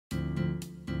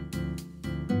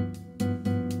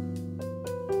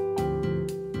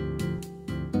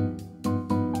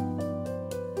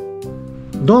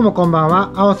どうもこんばん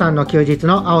は。あおさんの休日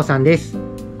のあおさんです。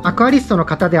アクアリストの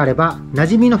方であれば馴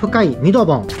染みの深いミド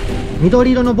ボン、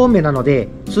緑色のボンベなので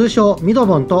通称ミド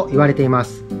ボンと言われていま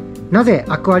す。なぜ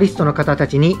アクアリストの方た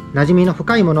ちに馴染みの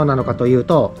深いものなのかという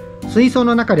と、水槽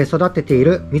の中で育ててい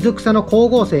る水草の光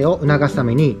合成を促すた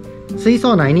めに水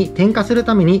槽内に添加する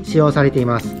ために使用されてい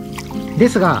ます。で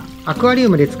すがアクアリウ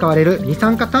ムで使われる二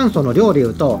酸化炭素の量でい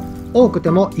うと多く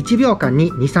ても1秒間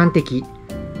に 2,3 滴、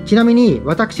ちなみに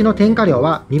私の添加量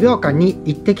は2秒間に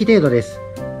1滴程度です。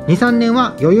 2,3 年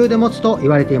は余裕で持つと言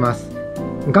われています。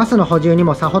ガスの補充に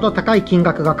もさほど高い金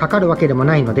額がかかるわけでも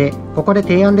ないので、ここで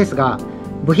提案ですが、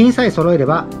部品さえ揃えれ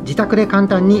ば自宅で簡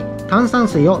単に炭酸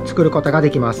水を作ることがで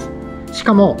きます。し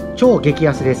かも超激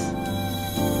安です。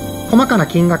細かな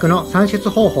金額の算出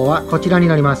方法はこちらに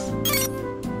なります。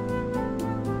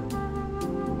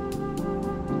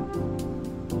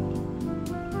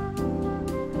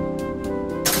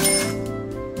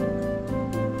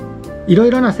いろ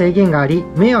いろな制限があり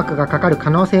迷惑がかかる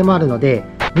可能性もあるので、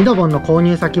ミドボンの購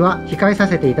入先は控えさ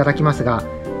せていただきますが、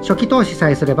初期投資さ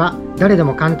えすれば誰で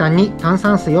も簡単に炭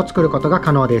酸水を作ることが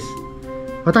可能です。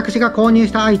私が購入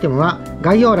したアイテムは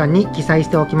概要欄に記載し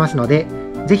ておきますので、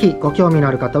ぜひご興味の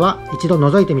ある方は一度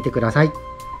覗いてみてください。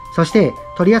そして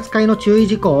取扱いの注意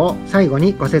事項を最後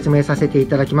にご説明させてい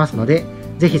ただきますので、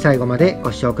ぜひ最後まで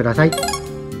ご視聴ください。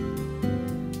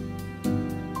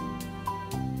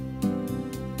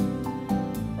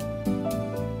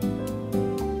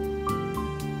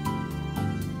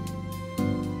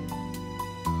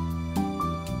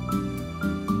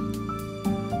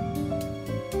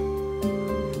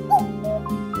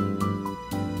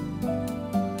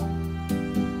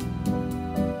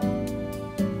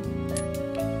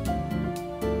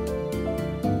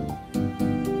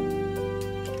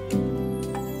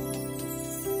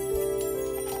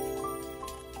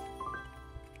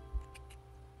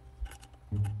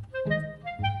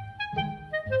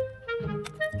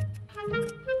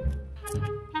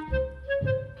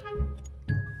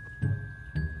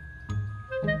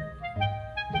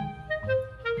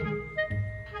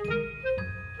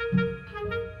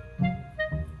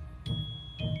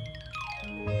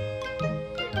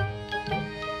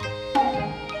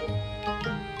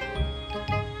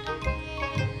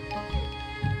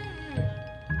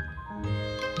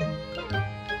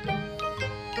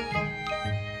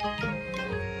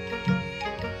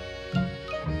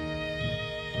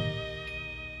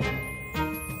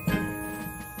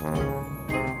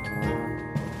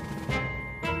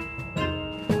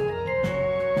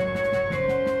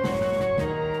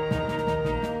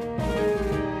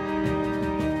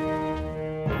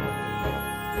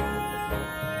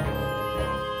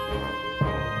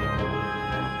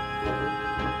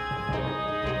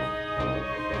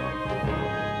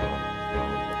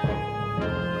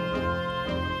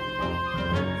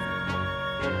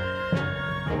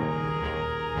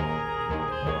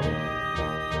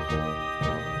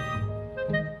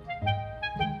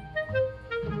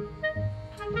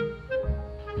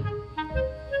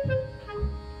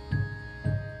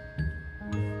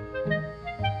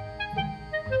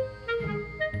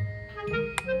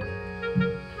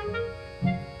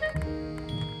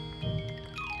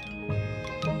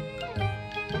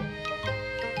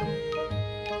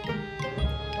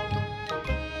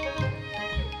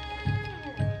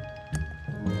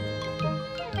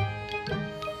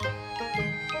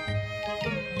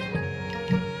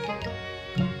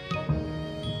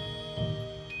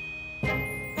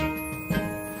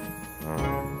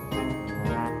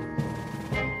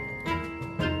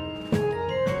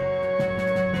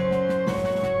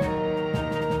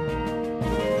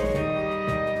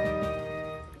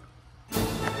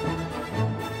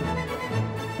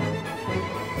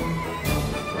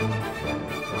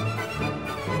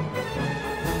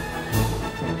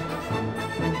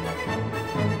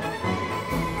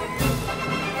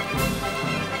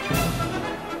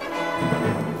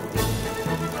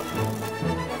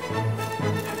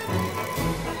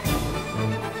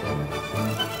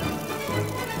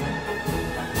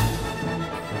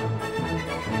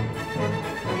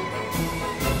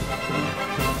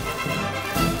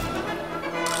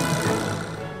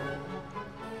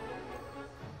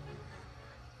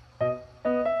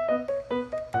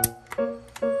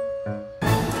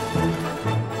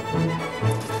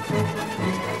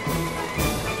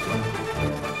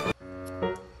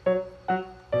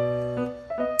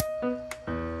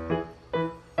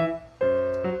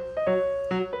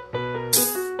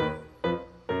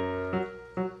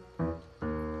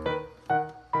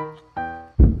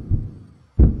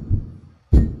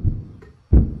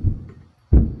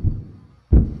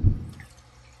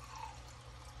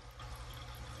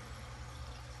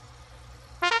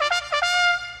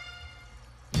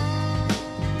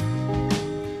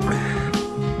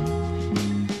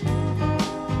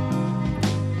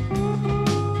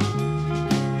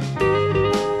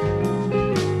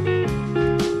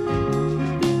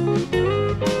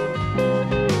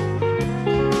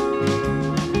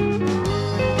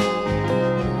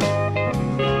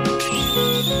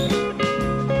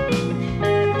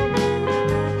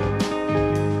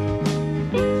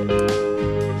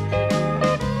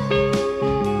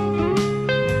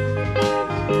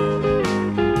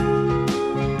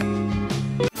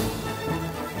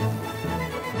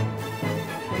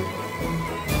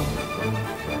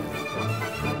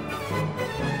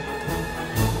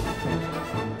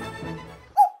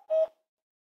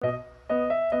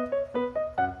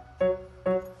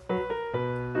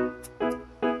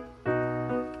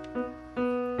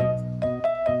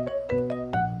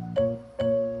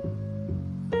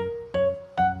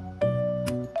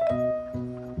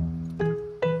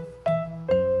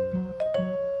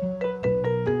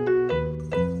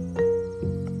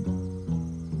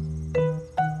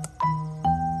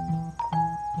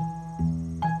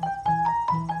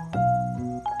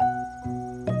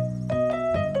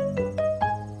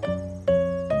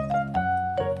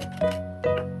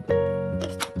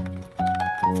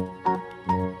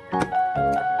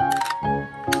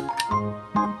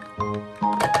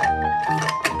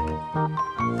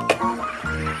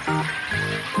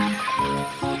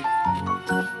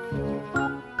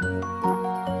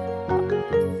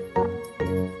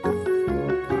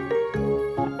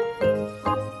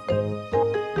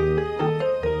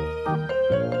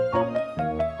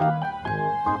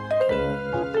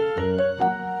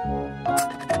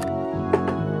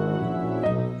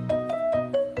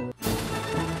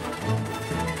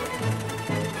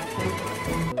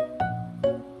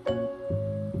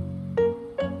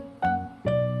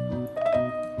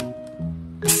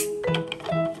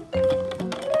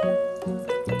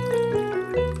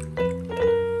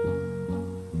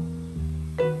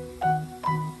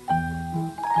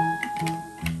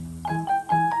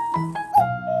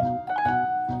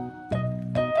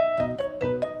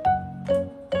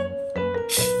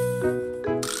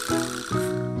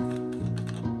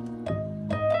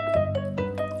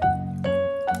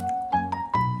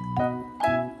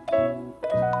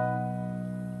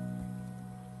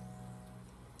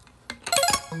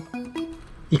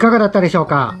かがだったでしょう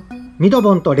か。ミド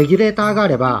ボンとレギュレーターがあ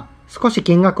れば、少し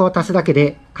金額を足すだけ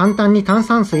で簡単に炭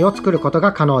酸水を作ること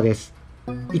が可能です。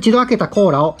一度開けたコ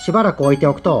ーラをしばらく置いて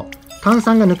おくと、炭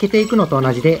酸が抜けていくのと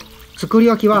同じで、作り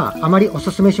置きはあまりおす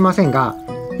すめしませんが、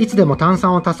いつでも炭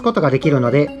酸を足すことができる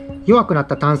ので、弱くなっ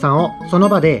た炭酸をその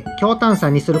場で強炭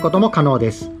酸にすることも可能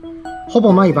です。ほ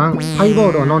ぼ毎晩ハイボ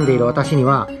ールを飲んでいる私に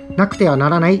は、なくてはな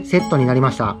らないセットになり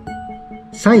ました。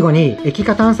最後に液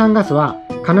化炭酸ガスは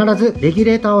必ずレギュ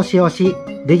レーターを使用し、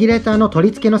レギュレーターの取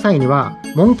り付けの際には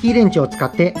モンキーレンチを使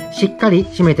ってしっかり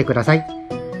締めてください。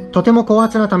とても高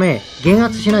圧なため減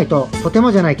圧しないととて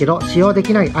もじゃないけど使用で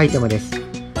きないアイテムです。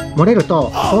漏れる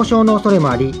と凍傷の恐れ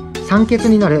もあり酸欠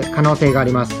になる可能性があ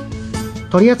ります。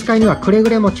取り扱いにはくれぐ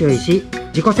れも注意し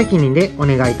自己責任でお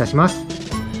願いいたします。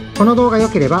この動画良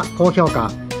ければ高評価、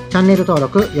チャンネル登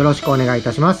録よろしくお願いい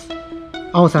たします。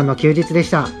あおさんの休日でし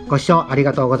た。ご視聴あり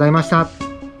がとうございました。